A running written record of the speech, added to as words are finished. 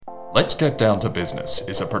Let's Get Down to Business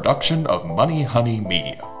is a production of Money Honey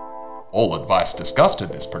Media. All advice discussed in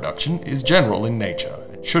this production is general in nature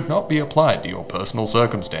and should not be applied to your personal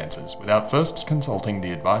circumstances without first consulting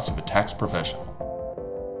the advice of a tax professional.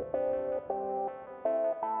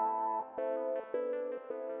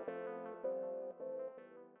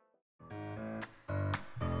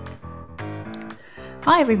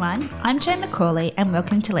 Hi everyone, I'm Jen McCauley and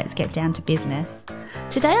welcome to Let's Get Down to Business.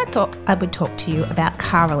 Today I thought I would talk to you about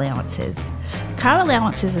car allowances. Car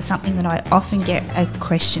allowances are something that I often get a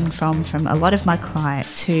question from a lot of my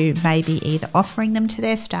clients who may be either offering them to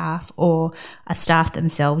their staff or are staff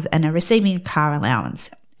themselves and are receiving a car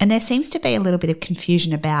allowance. And there seems to be a little bit of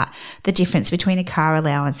confusion about the difference between a car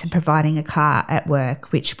allowance and providing a car at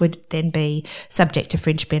work, which would then be subject to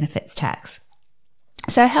fringe benefits tax.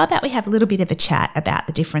 So how about we have a little bit of a chat about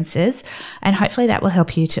the differences, and hopefully that will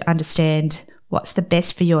help you to understand what's the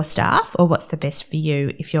best for your staff or what's the best for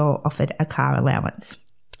you if you're offered a car allowance.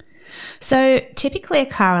 So typically a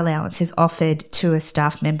car allowance is offered to a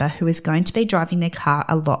staff member who is going to be driving their car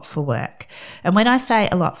a lot for work. And when I say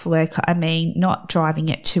a lot for work, I mean not driving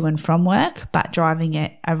it to and from work, but driving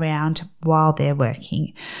it around while they're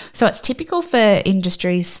working. So it's typical for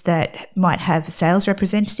industries that might have sales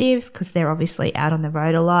representatives because they're obviously out on the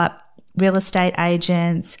road a lot, real estate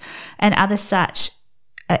agents, and other such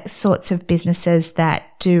sorts of businesses that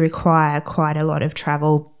do require quite a lot of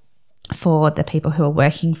travel for the people who are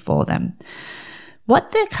working for them.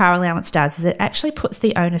 What the car allowance does is it actually puts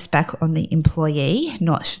the onus back on the employee,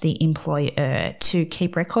 not the employer, to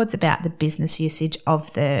keep records about the business usage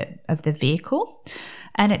of the vehicle.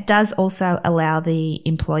 And it does also allow the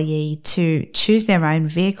employee to choose their own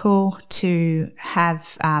vehicle, to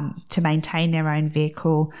have to maintain their own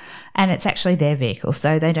vehicle, and it's actually their vehicle.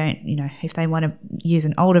 So they don't, if they want to use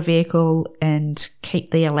an older vehicle and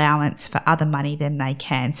keep the allowance for other money, then they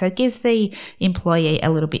can. So it gives the employee a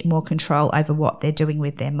little bit more control over what they're doing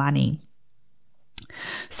with their money.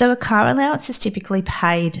 So a car allowance is typically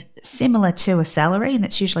paid similar to a salary, and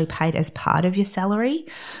it's usually paid as part of your salary.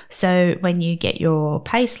 So when you get your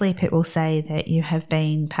pay slip, it will say that you have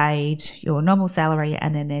been paid your normal salary,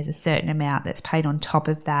 and then there's a certain amount that's paid on top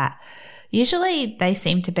of that. Usually they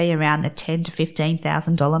seem to be around the $10,000 to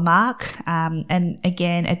 $15,000 mark. And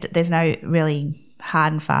again, there's no really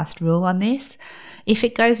hard and fast rule on this. If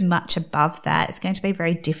it goes much above that, it's going to be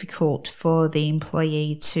very difficult for the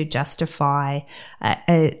employee to justify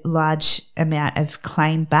a large amount of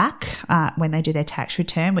claim back when they do their tax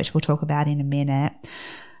return, which we'll talk about in a minute.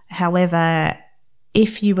 However,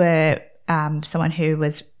 if you were someone who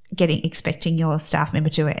was expecting your staff member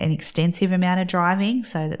to do an extensive amount of driving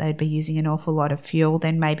so that they'd be using an awful lot of fuel,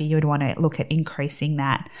 then maybe you would want to look at increasing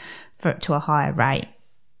that to a higher rate.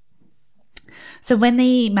 So when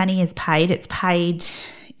the money is paid, it's paid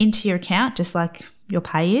into your account just like your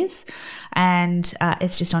pay is, and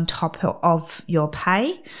it's just on top of your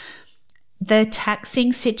pay. The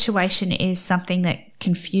taxing situation is something that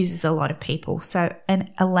confuses a lot of people. So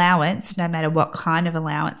an allowance, no matter what kind of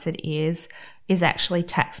allowance it is actually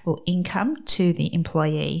taxable income to the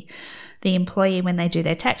employee. The employee, when they do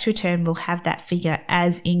their tax return, will have that figure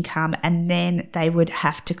as income, and then they would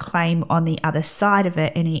have to claim on the other side of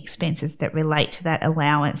it any expenses that relate to that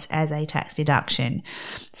allowance as a tax deduction.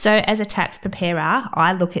 So as a tax preparer,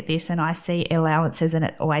 I look at this and I see allowances, and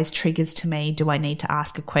it always triggers to me, do I need to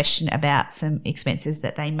ask a question about some expenses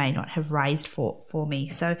that they may not have raised for me?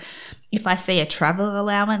 So if I see a travel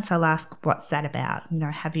allowance, I'll ask, what's that about?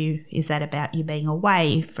 Is that about you being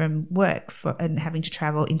away from work and having to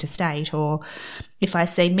travel interstate? Or if I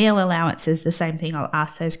see meal allowances, the same thing, I'll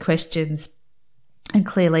ask those questions. And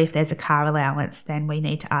clearly, if there's a car allowance, then we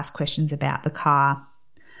need to ask questions about the car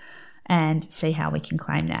and see how we can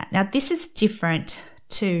claim that. Now, this is different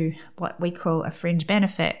to what we call a fringe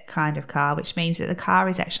benefit kind of car, which means that the car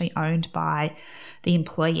is actually owned by the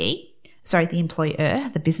employer.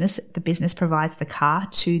 The business provides the car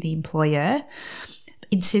to the employer.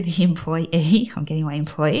 Into the employee, I'm getting my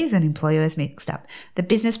employees and employers mixed up. The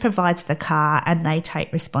business provides the car and they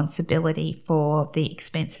take responsibility for the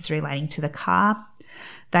expenses relating to the car.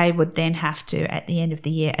 They would then have to, at the end of the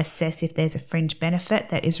year, assess if there's a fringe benefit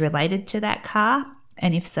that is related to that car.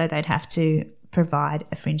 And if so, they'd have to provide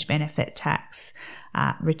a fringe benefit tax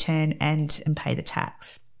return and pay the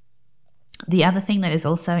tax. The other thing that is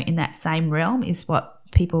also in that same realm is what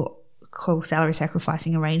people call salary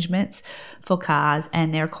sacrificing arrangements for cars,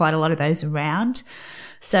 and there are quite a lot of those around.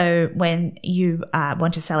 So when you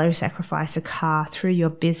want to salary sacrifice a car through your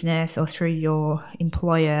business or through your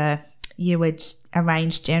employer, you would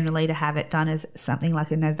arrange generally to have it done as something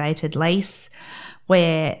like a novated lease,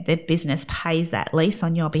 where the business pays that lease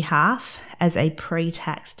on your behalf as a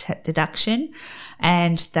pre-tax deduction,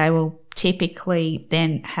 and they will typically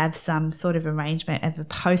then have some sort of arrangement of a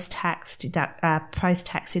post-tax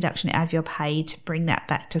deduction out of your pay to bring that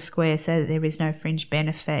back to square, so that there is no fringe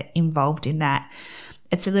benefit involved in that.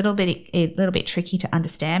 It's a little bit tricky to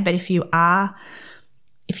understand, but if you are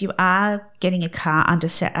getting a car under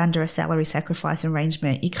a salary sacrifice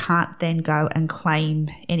arrangement, you can't then go and claim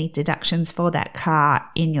any deductions for that car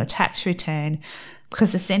in your tax return,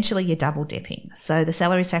 because essentially you're double dipping. So the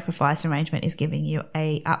salary sacrifice arrangement is giving you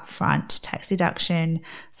a upfront tax deduction,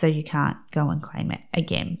 so you can't go and claim it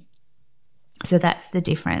again. So that's the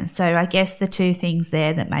difference. So I guess the two things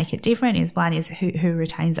there that make it different is, one is who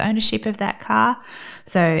retains ownership of that car.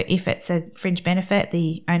 So if it's a fringe benefit,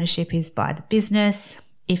 the ownership is by the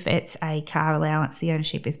business. If it's a car allowance, the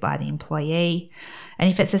ownership is by the employee.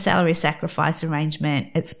 And if it's a salary sacrifice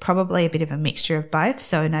arrangement, it's probably a bit of a mixture of both.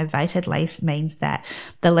 So a novated lease means that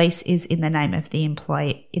the lease is in the name of the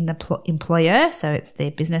employer. So it's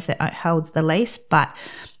their business that holds the lease. But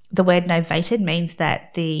the word novated means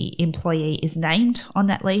that the employee is named on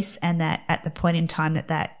that lease, and that at the point in time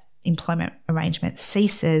that employment arrangement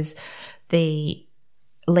ceases, the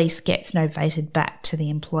lease gets novated back to the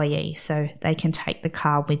employee, so they can take the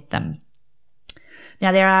car with them.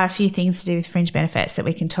 Now, there are a few things to do with fringe benefits that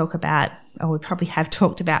we can talk about, or we probably have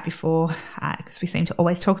talked about before, because we seem to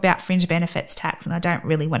always talk about fringe benefits tax, and I don't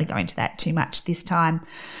really want to go into that too much this time.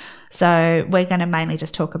 So we're going to mainly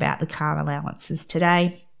just talk about the car allowances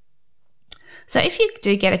today. So if you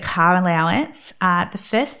do get a car allowance, the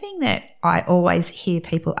first thing that I always hear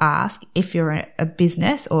people ask, if you're a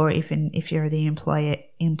business or even if you're the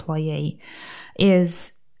employee,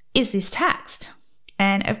 is this taxed?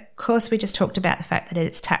 And of course, we just talked about the fact that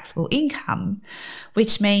it's taxable income,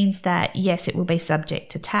 which means that, yes, it will be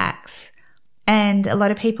subject to tax. And a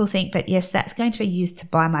lot of people think, but yes, that's going to be used to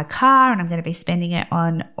buy my car and I'm going to be spending it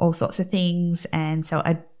on all sorts of things. And so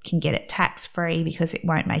I can get it tax-free because it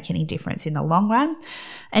won't make any difference in the long run.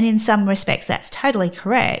 And in some respects, that's totally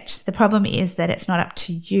correct. The problem is that it's not up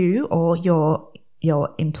to you or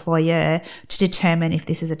your employer to determine if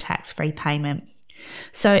this is a tax-free payment.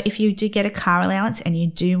 So if you do get a car allowance and you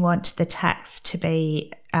do want the tax to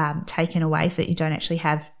be taken away so that you don't actually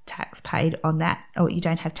have tax paid on that, or you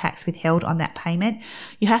don't have tax withheld on that payment,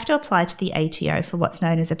 you have to apply to the ATO for what's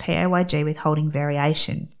known as a PAYG withholding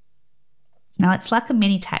variation. Now, it's like a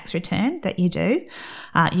mini tax return that you do.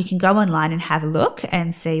 You can go online and have a look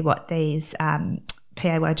and see what these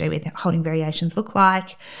PAYG withholding variations look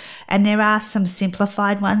like. And there are some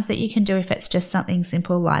simplified ones that you can do if it's just something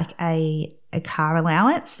simple like a car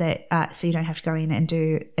allowance, that so you don't have to go in and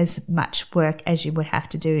do as much work as you would have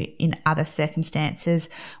to do in other circumstances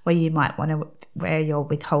where you might want to, where you're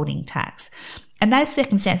withholding tax. And those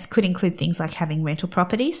circumstances could include things like having rental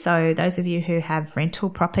property. So those of you who have rental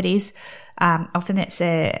properties, often it's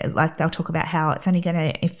like they'll talk about how it's only going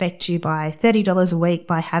to affect you by $30 a week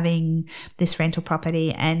by having this rental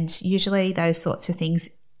property. And usually those sorts of things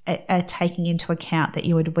are taking into account that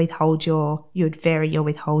you would vary your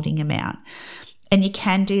withholding amount. And you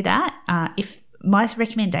can do that. If my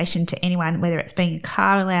recommendation to anyone, whether it's being a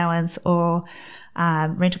car allowance or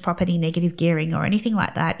rental property negative gearing or anything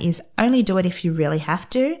like that, is only do it if you really have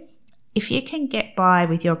to. If you can get by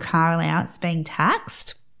with your car allowance being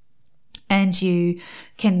taxed and you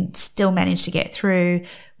can still manage to get through,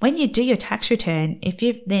 when you do your tax return, if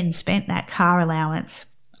you've then spent that car allowance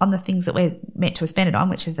on the things that we're meant to spend it on,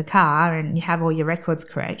 which is the car, and you have all your records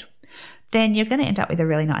correct, then you're going to end up with a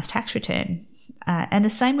really nice tax return. And the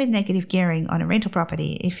same with negative gearing on a rental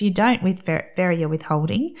property. If you don't vary your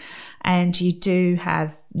withholding and you do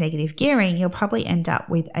have negative gearing, you'll probably end up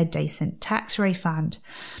with a decent tax refund.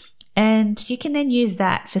 And you can then use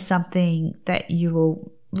that for something that you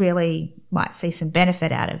will really might see some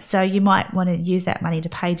benefit out of. So you might want to use that money to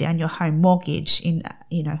pay down your home mortgage in,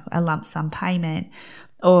 a lump sum payment,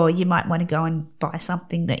 or you might want to go and buy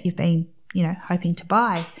something that you've been, hoping to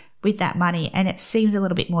buy with that money. And it seems a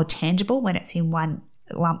little bit more tangible when it's in one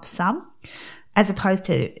lump sum, as opposed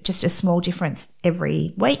to just a small difference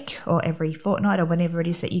every week or every fortnight or whenever it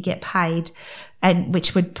is that you get paid, and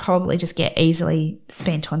which would probably just get easily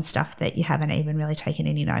spent on stuff that you haven't even really taken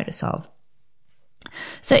any notice of.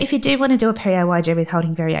 So if you do want to do a PAYG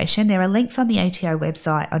withholding variation, there are links on the ATO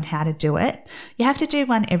website on how to do it. You have to do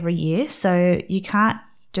one every year, so you can't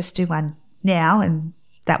just do one now and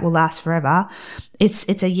that will last forever.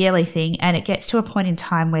 It's a yearly thing, and it gets to a point in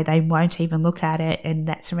time where they won't even look at it, and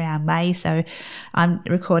that's around May. So I'm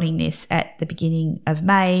recording this at the beginning of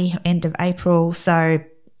May, end of April. So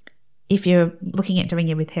if you're looking at doing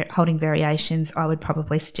your withholding variations, I would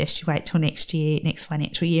probably suggest you wait till next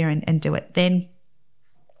financial year, and do it then.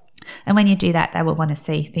 And when you do that, they will want to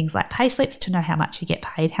see things like pay slips to know how much you get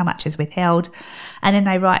paid, how much is withheld. And then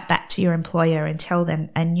they write back to your employer and tell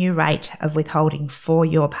them a new rate of withholding for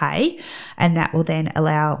your pay. And that will then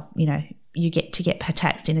allow, you get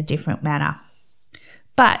taxed in a different manner.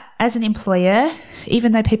 But as an employer,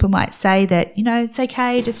 even though people might say that, it's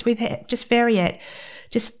okay, just vary it,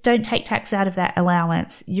 just don't take tax out of that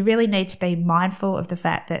allowance, you really need to be mindful of the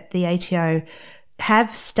fact that the ATO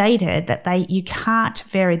have stated that you can't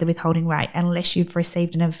vary the withholding rate unless you've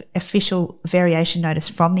received an official variation notice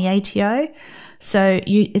from the ATO. So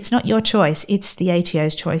it's not your choice, it's the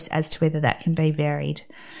ATO's choice as to whether that can be varied.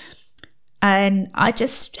 And I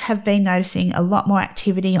just have been noticing a lot more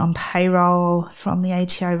activity on payroll from the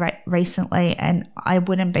ATO recently, and I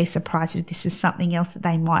wouldn't be surprised if this is something else that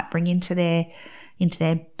they might bring into their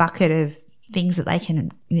bucket of things that they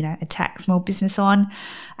can, attack small business on.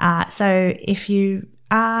 So if you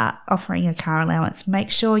are offering a car allowance, make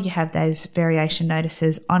sure you have those variation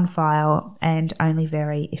notices on file and only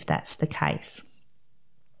vary if that's the case.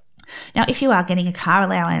 Now, if you are getting a car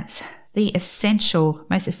allowance, the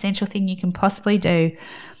most essential thing you can possibly do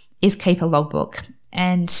is keep a logbook.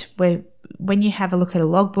 And when you have a look at a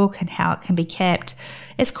logbook and how it can be kept,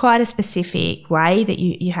 it's quite a specific way that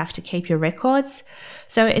you have to keep your records.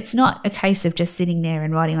 So it's not a case of just sitting there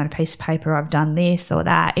and writing on a piece of paper, I've done this or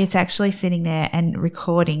that. It's actually sitting there and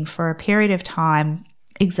recording for a period of time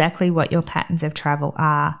exactly what your patterns of travel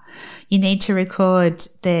are. You need to record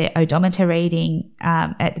the odometer reading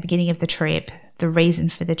at the beginning of the trip, the reason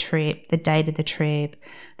for the trip, the date of the trip,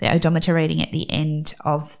 the odometer reading at the end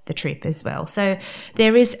of the trip as well. So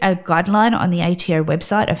there is a guideline on the ATO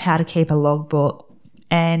website of how to keep a logbook,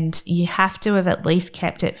 and you have to have at least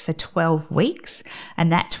kept it for 12 weeks,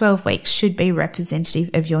 and that 12 weeks should be representative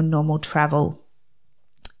of your normal travel.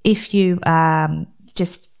 If you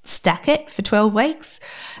just stack it for 12 weeks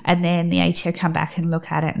and then the ATO come back and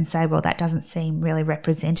look at it and say, well, that doesn't seem really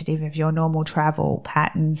representative of your normal travel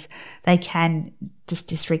patterns, they can just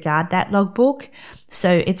disregard that logbook.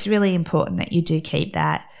 So it's really important that you do keep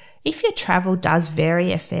that. If your travel does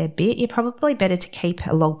vary a fair bit, you're probably better to keep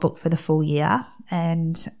a logbook for the full year,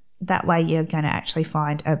 and that way you're going to actually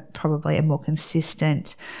find probably a more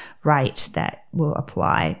consistent rate that will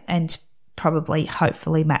apply, and probably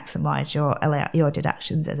hopefully maximize your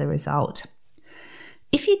deductions as a result.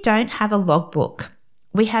 If you don't have a logbook,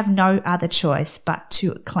 we have no other choice but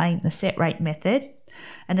to claim the set rate method.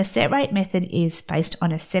 And the set rate method is based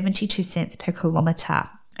on a 72 cents per kilometre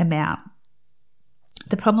amount.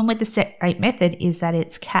 The problem with the set rate method is that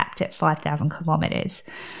it's capped at 5,000 kilometres.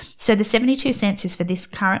 So the 72 cents is for this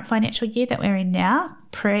current financial year that we're in now.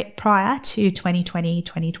 Prior to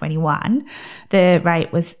 2020-2021, the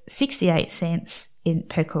rate was 68 cents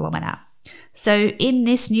per kilometre. So in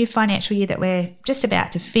this new financial year that we're just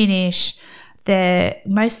about to finish, the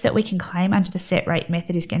most that we can claim under the set rate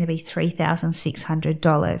method is going to be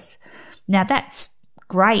 $3,600. Now that's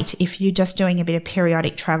great if you're just doing a bit of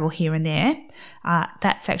periodic travel here and there.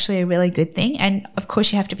 That's actually a really good thing. And of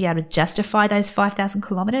course, you have to be able to justify those 5,000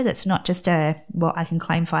 kilometres. It's not just I can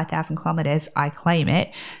claim 5,000 kilometres, I claim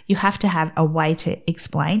it. You have to have a way to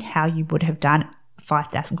explain how you would have done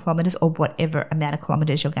 5,000 kilometres or whatever amount of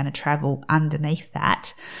kilometres you're going to travel underneath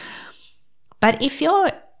that. But if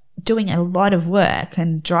you're doing a lot of work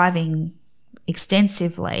and driving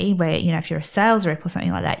extensively, where, if you're a sales rep or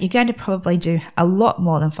something like that, you're going to probably do a lot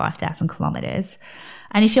more than 5,000 kilometres.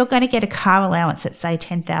 And if you're going to get a car allowance at, say,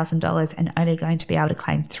 $10,000 and only going to be able to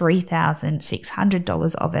claim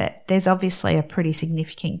 $3,600 of it, there's obviously a pretty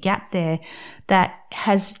significant gap there that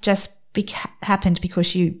has just happened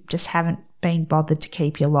because you just haven't been bothered to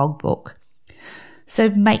keep your logbook. So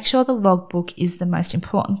make sure the logbook is the most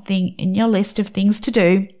important thing in your list of things to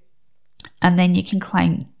do, and then you can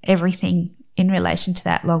claim everything in relation to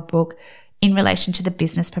that logbook, in relation to the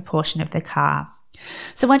business proportion of the car.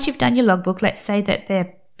 So once you've done your logbook, let's say that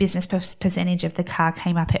the business percentage of the car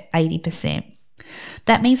came up at 80%.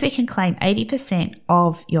 That means we can claim 80%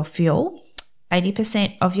 of your fuel,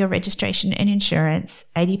 80% of your registration and insurance,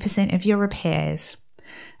 80% of your repairs,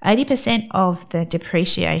 80% of the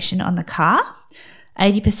depreciation on the car,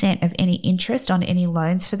 80% of any interest on any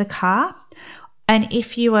loans for the car. And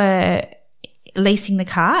if you were leasing the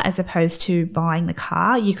car as opposed to buying the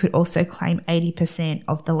car, you could also claim 80%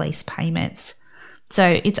 of the lease payments.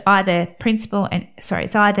 So it's either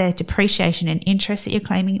depreciation and interest that you're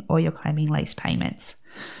claiming, or you're claiming lease payments.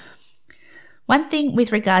 One thing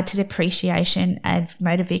with regard to depreciation of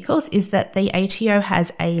motor vehicles is that the ATO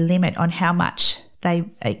has a limit on how much they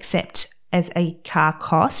accept as a car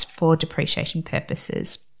cost for depreciation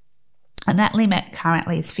purposes. And that limit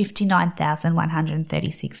currently is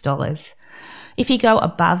 $59,136. If you go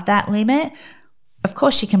above that limit, of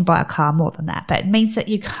course you can buy a car more than that, but it means that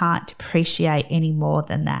you can't depreciate any more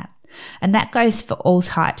than that. And that goes for all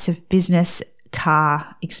types of business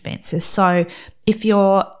car expenses. So if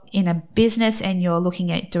you're in a business and you're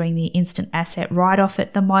looking at doing the instant asset write-off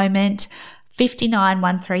at the moment,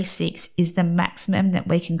 $59,136 is the maximum that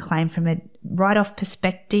we can claim from a write-off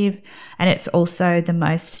perspective, and it's also the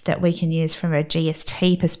most that we can use from a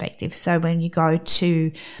GST perspective. So when you go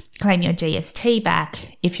to claim your GST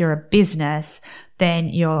back, if you're a business, then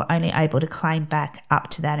you're only able to claim back up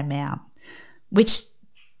to that amount, which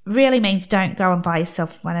really means don't go and buy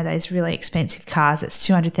yourself one of those really expensive cars. It's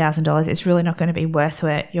 $200,000. It's really not going to be worth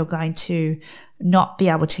it. You're going to not be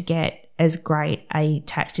able to get as great a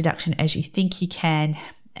tax deduction as you think you can.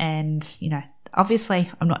 And, obviously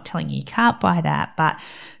I'm not telling you can't buy that, but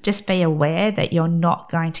just be aware that you're not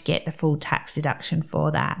going to get the full tax deduction for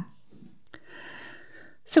that.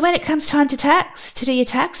 So when it comes time to do your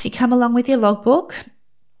tax, you come along with your logbook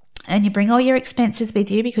and you bring all your expenses with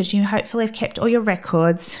you because you hopefully have kept all your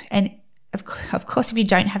records. And of course, if you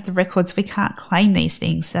don't have the records, we can't claim these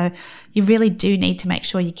things. So you really do need to make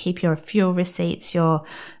sure you keep your fuel receipts, your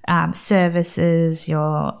services,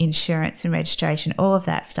 your insurance and registration, all of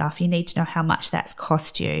that stuff. You need to know how much that's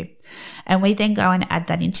cost you. And we then go and add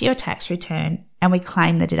that into your tax return and we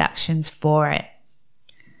claim the deductions for it.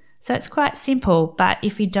 So it's quite simple, but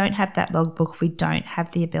if you don't have that logbook, we don't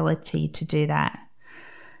have the ability to do that.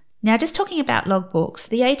 Now, just talking about logbooks,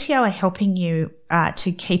 the ATO are helping you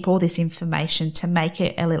to keep all this information to make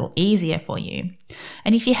it a little easier for you.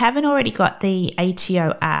 And if you haven't already got the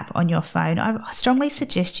ATO app on your phone, I strongly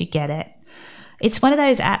suggest you get it. It's one of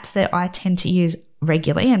those apps that I tend to use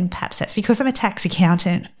regularly, and perhaps that's because I'm a tax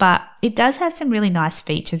accountant, but it does have some really nice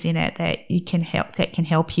features in it that can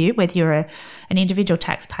help you, whether you're an individual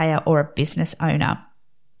taxpayer or a business owner.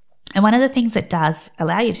 And one of the things it does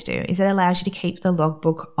allow you to do is it allows you to keep the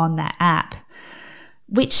logbook on that app,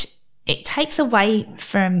 which it takes away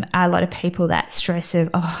from a lot of people that stress of,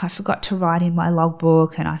 I forgot to write in my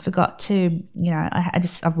logbook and I forgot to,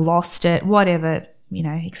 I've lost it, whatever,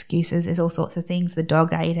 excuses. There's all sorts of things. The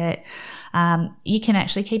dog ate it. You can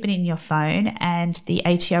actually keep it in your phone and the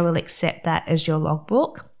ATO will accept that as your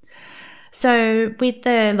logbook. So with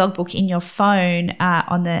the logbook in your phone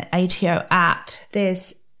on the ATO app,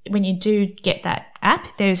 when you do get that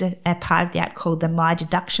app, there's a part of the app called the My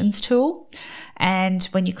Deductions tool. And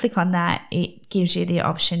when you click on that, it gives you the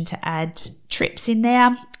option to add trips in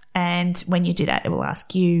there. And when you do that, it will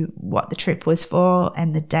ask you what the trip was for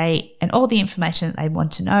and the date and all the information that they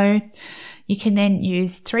want to know. You can then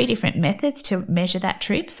use 3 different methods to measure that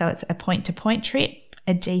trip. So it's a point-to-point trip,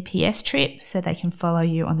 a GPS trip, so they can follow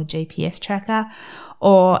you on the GPS tracker,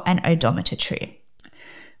 or an odometer trip.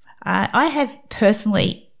 I have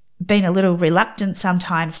personally been a little reluctant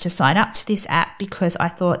sometimes to sign up to this app because I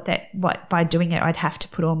thought that by doing it, I'd have to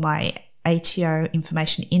put all my ATO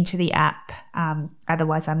information into the app.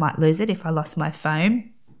 Otherwise, I might lose it if I lost my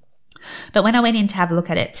phone. But when I went in to have a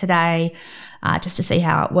look at it today, just to see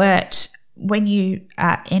how it worked, when you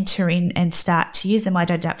enter in and start to use the My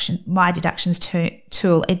Deductions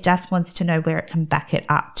tool, it just wants to know where it can back it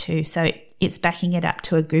up to. So it's backing it up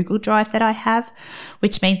to a Google Drive that I have,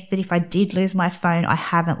 which means that if I did lose my phone, I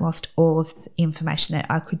haven't lost all of the information that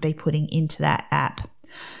I could be putting into that app.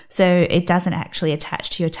 So it doesn't actually attach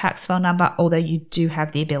to your tax file number, although you do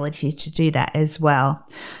have the ability to do that as well.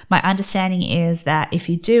 My understanding is that if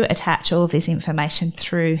you do attach all of this information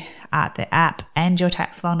through the app and your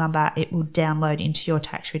tax file number, it will download into your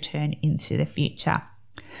tax return into the future.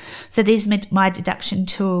 So this My Deduction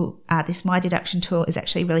tool is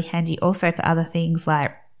actually really handy also for other things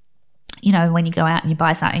like, when you go out and you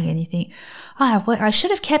buy something and you think, I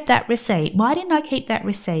should have kept that receipt. Why didn't I keep that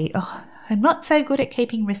receipt? I'm not so good at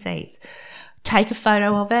keeping receipts. Take a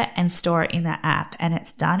photo of it and store it in that app and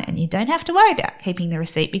it's done, and you don't have to worry about keeping the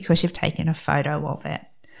receipt because you've taken a photo of it.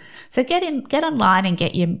 So get online and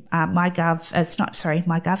get your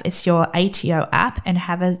MyGov. It's your ATO app and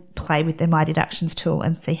have a play with the My Deductions tool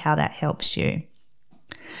and see how that helps you.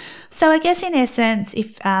 So I guess in essence,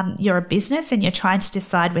 if you're a business and you're trying to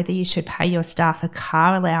decide whether you should pay your staff a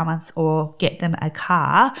car allowance or get them a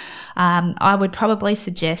car, I would probably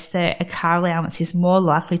suggest that a car allowance is more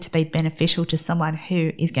likely to be beneficial to someone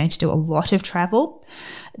who is going to do a lot of travel.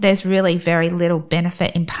 There's really very little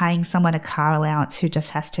benefit in paying someone a car allowance who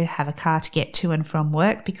just has to have a car to get to and from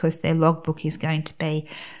work, because their logbook is going to be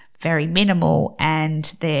very minimal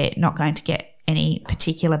and they're not going to get any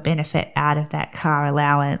particular benefit out of that car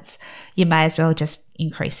allowance. You may as well just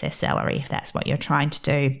increase their salary if that's what you're trying to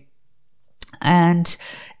do. And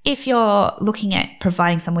if you're looking at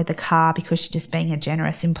providing someone with a car because you're just being a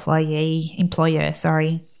generous employer,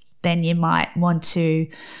 then you might want to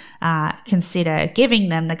consider giving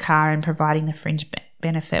them the car and providing the fringe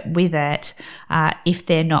benefit with it if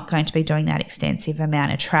they're not going to be doing that extensive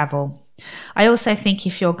amount of travel. I also think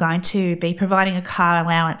if you're going to be providing a car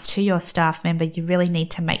allowance to your staff member, you really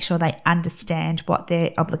need to make sure they understand what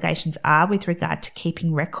their obligations are with regard to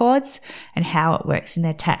keeping records and how it works in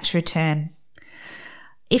their tax return.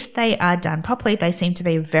 If they are done properly, they seem to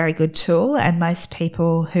be a very good tool, and most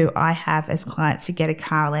people who I have as clients who get a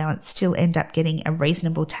car allowance still end up getting a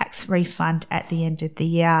reasonable tax refund at the end of the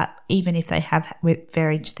year, even if they have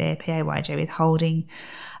varied their PAYG withholding.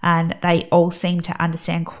 And they all seem to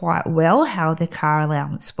understand quite well how the car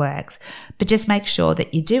allowance works. But just make sure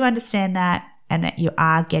that you do understand that and that you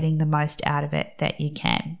are getting the most out of it that you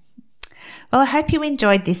can. Well, I hope you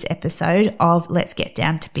enjoyed this episode of Let's Get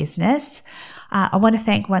Down to Business. I want to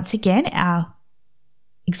thank once again our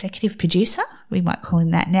executive producer, we might call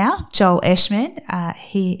him that now, Joel Eschman.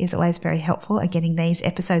 He is always very helpful at getting these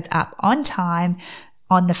episodes up on time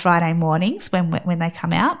on the Friday mornings when they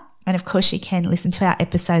come out. And of course, you can listen to our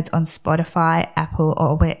episodes on Spotify, Apple,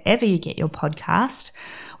 or wherever you get your podcast.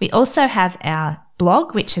 We also have our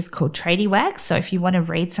blog, which is called Tradie Wags. So if you want to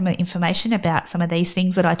read some of the information about some of these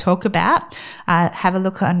things that I talk about, have a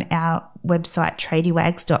look on our website,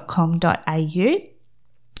 tradiewags.com.au.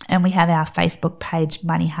 And we have our Facebook page,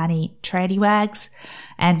 Money Honey Tradie Wags,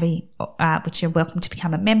 and which you're welcome to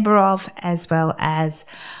become a member of, as well as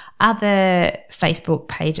other Facebook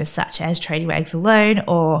pages such as Tradie Wags Alone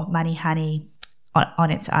or Money Honey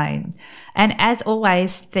on its own. And as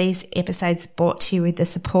always, these episodes are brought to you with the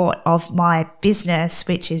support of my business,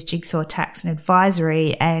 which is Jigsaw Tax and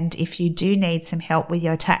Advisory. And if you do need some help with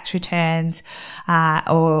your tax returns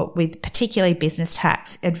or with particularly business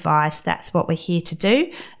tax advice, that's what we're here to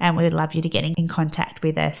do. And we would love you to get in contact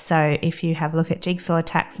with us. So if you have a look at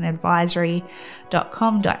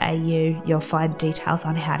jigsawtaxandadvisory.com.au, you'll find details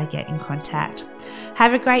on how to get in contact.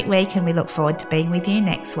 Have a great week, and we look forward to being with you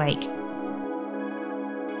next week.